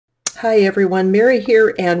Hi everyone, Mary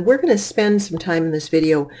here, and we're going to spend some time in this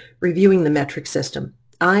video reviewing the metric system.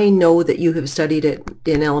 I know that you have studied it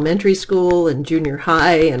in elementary school and junior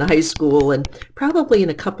high and high school and probably in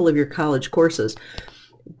a couple of your college courses,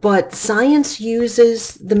 but science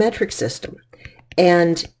uses the metric system,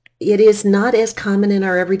 and it is not as common in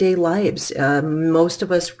our everyday lives. Most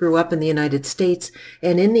of us grew up in the United States,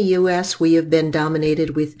 and in the U.S. we have been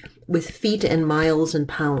dominated with feet and miles and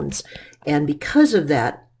pounds, and because of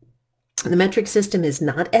that, the metric system is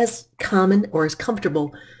not as common or as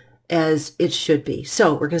comfortable as it should be.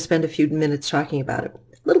 So we're going to spend a few minutes talking about it.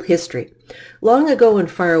 A little history. Long ago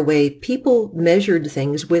and far away, people measured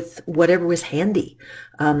things with whatever was handy.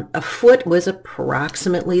 A foot was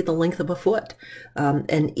approximately the length of a foot.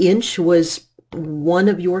 An inch was one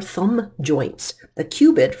of your thumb joints. A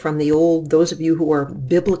cubit, from those of you who are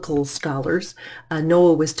biblical scholars,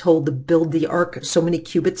 Noah was told to build the ark so many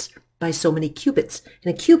cubits by so many cubits,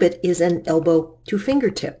 and a cubit is an elbow to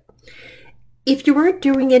fingertip. If you weren't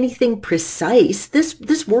doing anything precise,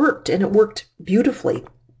 this worked, and it worked beautifully.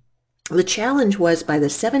 The challenge was, by the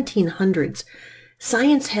 1700s,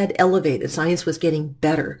 science had elevated. Science was getting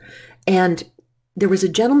better, and there was a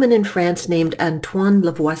gentleman in France named Antoine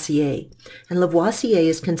Lavoisier, and Lavoisier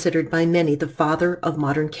is considered by many the father of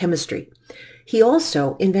modern chemistry. He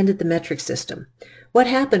also invented the metric system. What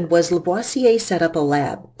happened was Lavoisier set up a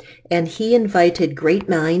lab, and he invited great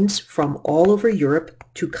minds from all over Europe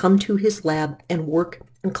to come to his lab and work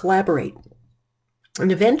and collaborate. And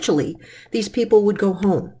eventually, these people would go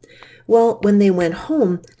home. Well, when they went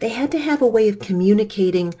home, they had to have a way of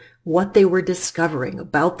communicating what they were discovering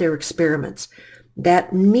about their experiments.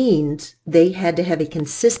 That means they had to have a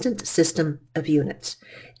consistent system of units.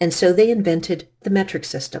 And so they invented the metric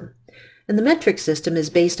system. And the metric system is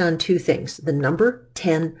based on two things: the number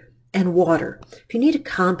 10 and water. If you need a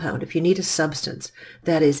compound, if you need a substance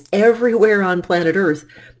that is everywhere on planet Earth,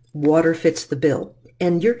 water fits the bill.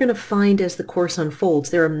 And you're going to find, as the course unfolds,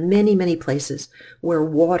 there are many, many places where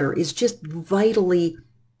water is just vitally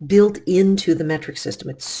built into the metric system.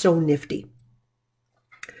 It's so nifty.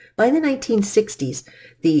 By the 1960s,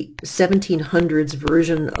 the 1700s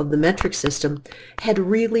version of the metric system had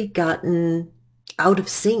really gotten out of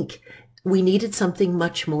sync. We needed something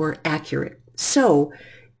much more accurate. So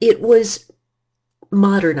it was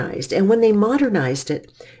modernized. And when they modernized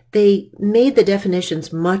it, they made the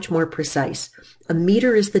definitions much more precise. A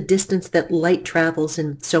meter is the distance that light travels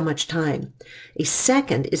in so much time. A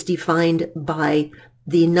second is defined by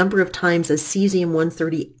the number of times a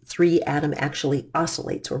cesium-133 atom actually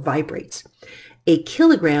oscillates or vibrates. A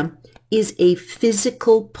kilogram is a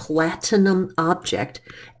physical platinum object,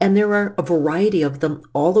 and there are a variety of them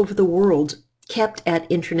all over the world kept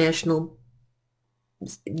at international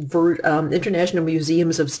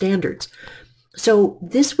museums of standards. So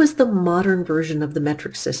this was the modern version of the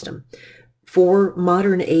metric system for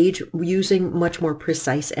modern age, using much more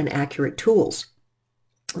precise and accurate tools.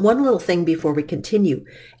 One little thing before we continue,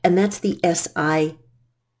 and that's the SI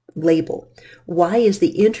label. Why is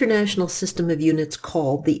the International System of Units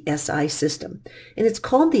called the SI system? And it's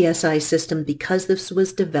called the SI system because this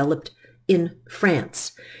was developed in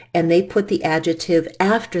France, and they put the adjective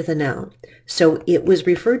after the noun. So it was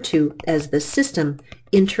referred to as the System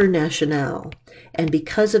International. And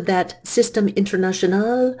because of that System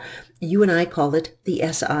International, you and I call it the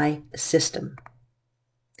SI system.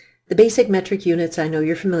 The basic metric units I know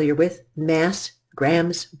you're familiar with: mass,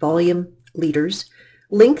 grams, volume, liters,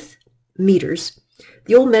 length, meters.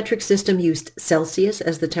 The old metric system used Celsius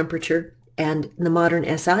as the temperature, and in the modern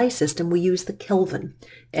SI system we use the Kelvin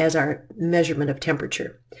as our measurement of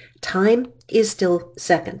temperature. Time is still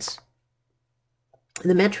seconds.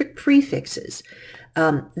 The metric prefixes.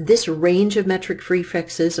 This range of metric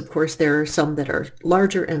prefixes, of course, there are some that are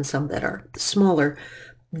larger and some that are smaller.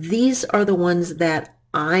 These are the ones that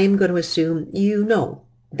I'm going to assume you know,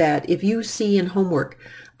 that if you see in homework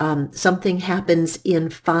something happens in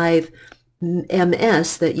 5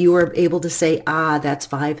 ms, that you are able to say, that's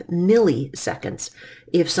 5 milliseconds.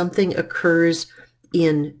 If something occurs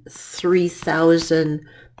in 3,000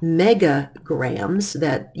 megagrams,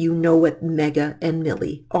 that you know what mega and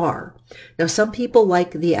milli are. Now, some people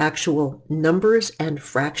like the actual numbers and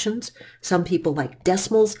fractions. Some people like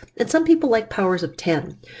decimals, and some people like powers of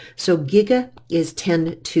 10. So giga is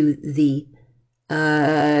 10 to the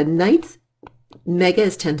ninth. Mega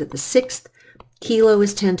is 10 to the 6th. Kilo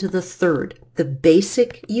is 10 to the 3rd. The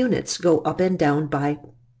basic units go up and down by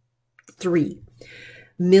 3.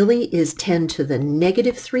 Milli is 10 to the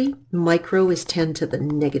 -3. Micro is 10 to the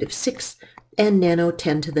 -6. And nano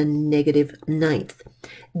 10 to the -9th.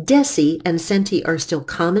 Deci and centi are still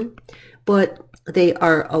common, but They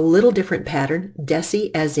are a little different pattern.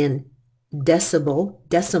 Deci as in decimal.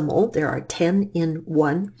 There are 10 in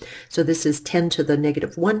 1. So this is 10 to the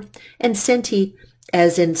negative 1. And centi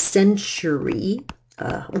as in century,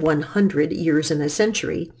 100 years in a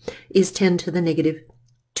century, is 10 to the negative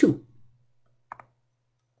 2.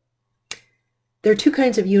 There are two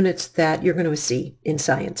kinds of units that you're going to see in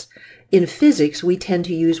science. In physics, we tend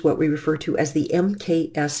to use what we refer to as the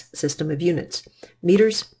MKS system of units: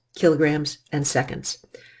 meters, kilograms, and seconds.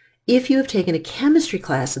 If you have taken a chemistry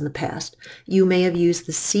class in the past, you may have used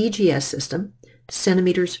the CGS system: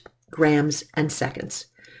 centimeters, grams, and seconds.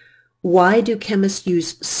 Why do chemists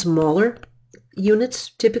use smaller units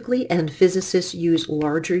typically and physicists use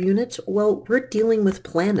larger units? Well, we're dealing with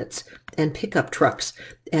planets and pickup trucks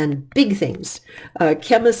and big things.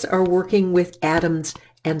 Chemists are working with atoms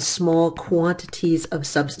and small quantities of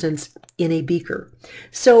substance in a beaker.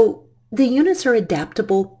 So the units are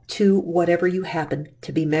adaptable to whatever you happen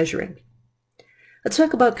to be measuring. Let's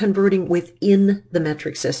talk about converting within the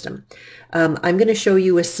metric system. I'm going to show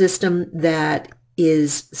you a system that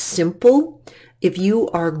is simple. If you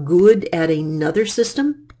are good at another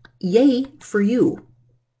system, yay for you,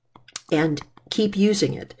 and keep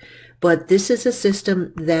using it. But this is a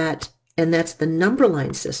system and that's the number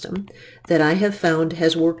line system, that I have found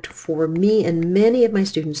has worked for me and many of my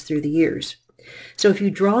students through the years. So if you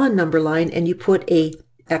draw a number line and you put a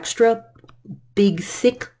extra big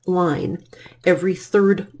thick line every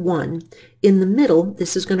third one, in the middle,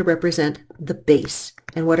 this is going to represent the base.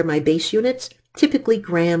 And what are my base units? Typically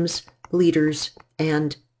grams, liters,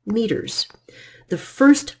 and meters. The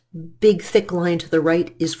first big thick line to the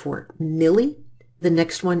right is for milli, the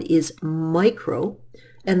next one is micro,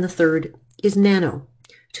 and the third is nano.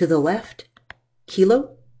 To the left,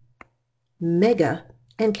 kilo, mega,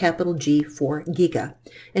 and capital G for giga.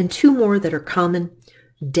 And two more that are common,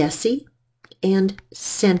 deci and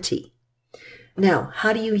centi. Now,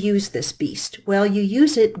 how do you use this beast? Well, you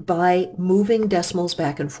use it by moving decimals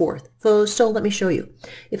back and forth. So let me show you.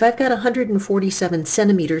 If I've got 147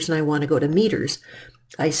 centimeters and I want to go to meters,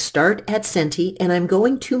 I start at centi and I'm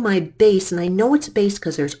going to my base, and I know it's base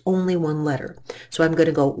because there's only one letter. So I'm going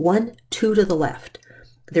to go 1, 2 to the left.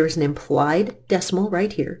 There's an implied decimal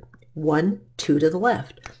right here. 1, 2 to the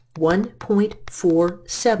left.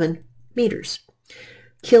 1.47 meters.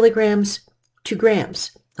 Kilograms to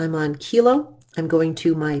grams. I'm on kilo. I'm going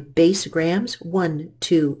to my base grams. 1,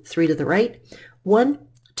 2, 3 to the right. 1,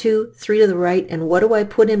 2, 3 to the right. And what do I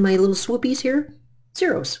put in my little swoopies here?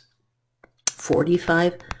 Zeros.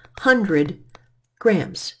 4,500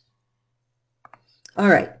 grams. All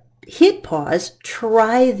right, hit pause,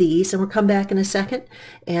 try these, and we'll come back in a second,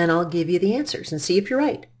 and I'll give you the answers and see if you're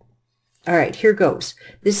right. All right, here goes.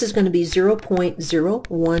 This is going to be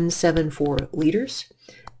 0.0174 liters,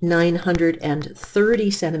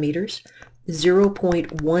 930 centimeters,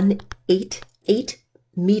 0.188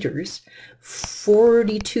 meters,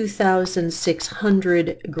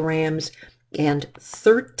 42,600 grams, and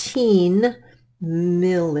 13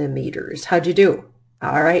 millimeters. How'd you do?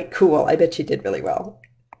 All right, cool. I bet you did really well.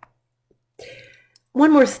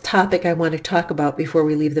 One more topic I want to talk about before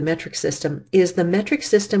we leave the metric system is the metric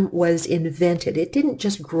system was invented. It didn't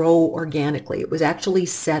just grow organically. It was actually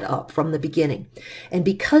set up from the beginning. And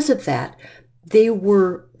because of that, the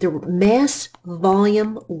mass,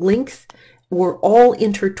 volume, length were all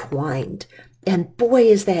intertwined. And boy,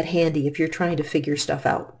 is that handy if you're trying to figure stuff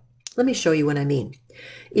out. Let me show you what I mean.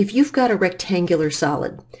 If you've got a rectangular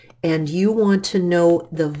solid and you want to know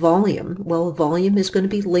the volume, well, volume is going to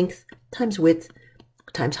be length times width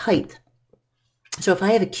times height. So if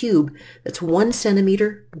I have a cube that's 1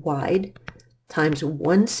 centimeter wide times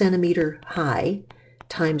 1 centimeter high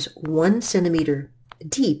times 1 centimeter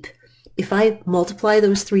deep, if I multiply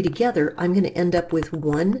those three together, I'm going to end up with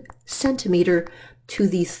 1 centimeter to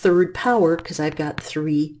the third power because I've got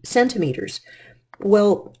 3 centimeters.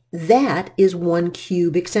 Well, that is 1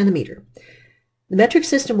 cubic centimeter. The metric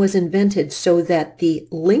system was invented so that the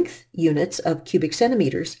length units of cubic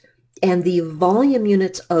centimeters and the volume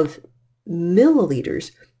units of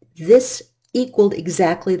milliliters, this equaled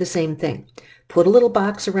exactly the same thing. Put a little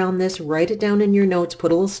box around this, write it down in your notes,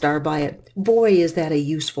 put a little star by it. Boy, is that a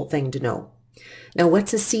useful thing to know. Now,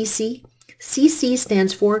 what's a cc? cc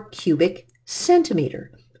stands for cubic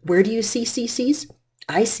centimeter. Where do you see cc's?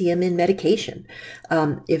 I see them in medication.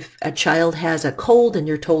 If a child has a cold and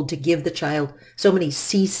you're told to give the child so many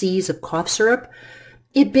cc's of cough syrup,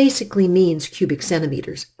 it basically means cubic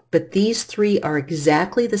centimeters. But these three are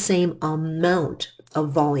exactly the same amount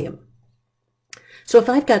of volume. So if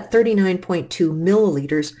I've got 39.2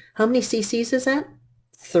 milliliters, how many cc's is that?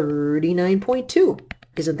 39.2.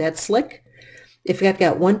 Isn't that slick? If I've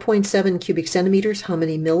got 1.7 cubic centimeters, how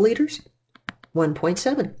many milliliters?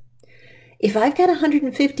 1.7. If I've got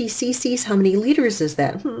 150 cc's, how many liters is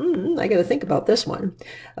that? I got to think about this one.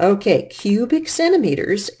 Okay, cubic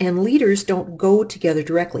centimeters and liters don't go together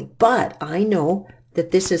directly, but I know that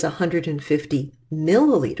this is 150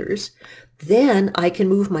 milliliters. Then I can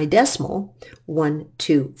move my decimal, 1,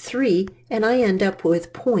 2, 3, and I end up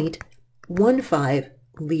with 0.15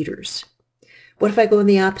 liters. What if I go in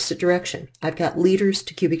the opposite direction? I've got liters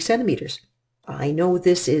to cubic centimeters. I know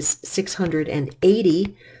this is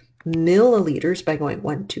 680 milliliters by going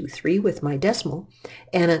 1, 2, 3 with my decimal,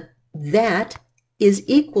 and that is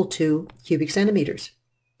equal to cubic centimeters.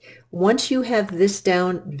 Once you have this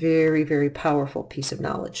down, very, very powerful piece of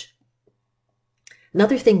knowledge.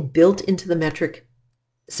 Another thing built into the metric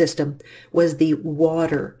system was the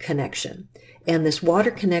water connection. And this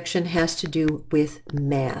water connection has to do with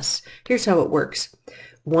mass. Here's how it works.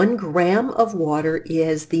 1 gram of water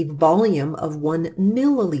is the volume of 1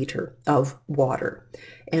 milliliter of water.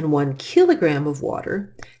 And 1 kilogram of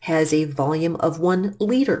water has a volume of 1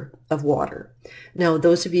 liter of water. Now,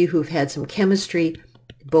 those of you who've had some chemistry,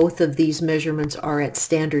 both of these measurements are at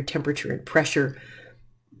standard temperature and pressure.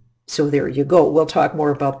 So there you go. We'll talk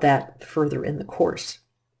more about that further in the course.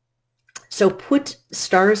 So put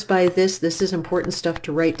stars by this. This is important stuff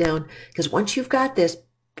to write down, because once you've got this,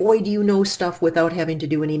 boy, do you know stuff without having to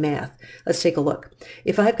do any math. Let's take a look.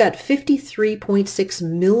 If I've got 53.6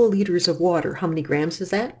 milliliters of water, how many grams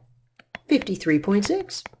is that?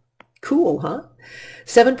 53.6. Cool, huh?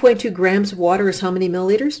 7.2 grams of water is how many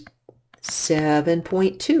milliliters?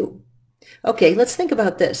 7.2. Okay, let's think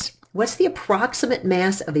about this. What's the approximate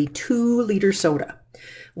mass of a 2-liter soda?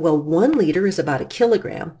 Well, 1 liter is about a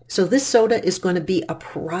kilogram, so this soda is going to be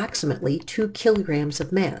approximately 2 kilograms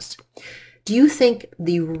of mass. Do you think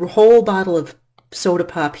the whole bottle of soda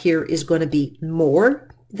pop here is going to be more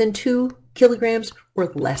than 2 kilograms or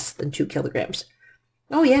less than 2 kilograms?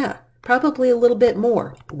 Oh yeah, probably a little bit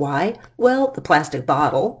more. Why? Well, the plastic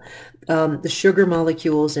bottle, the sugar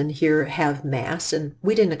molecules in here have mass, and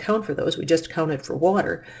we didn't account for those. We just accounted for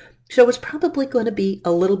water. So it's probably going to be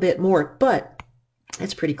a little bit more, but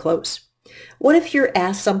that's pretty close. What if you're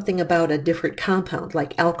asked something about a different compound,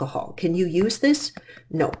 like alcohol? Can you use this?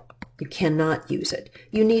 No, you cannot use it.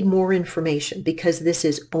 You need more information, because this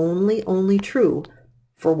is only true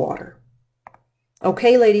for water.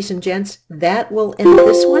 Okay, ladies and gents, that will end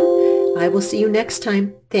this one. I will see you next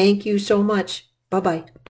time. Thank you so much. Bye-bye.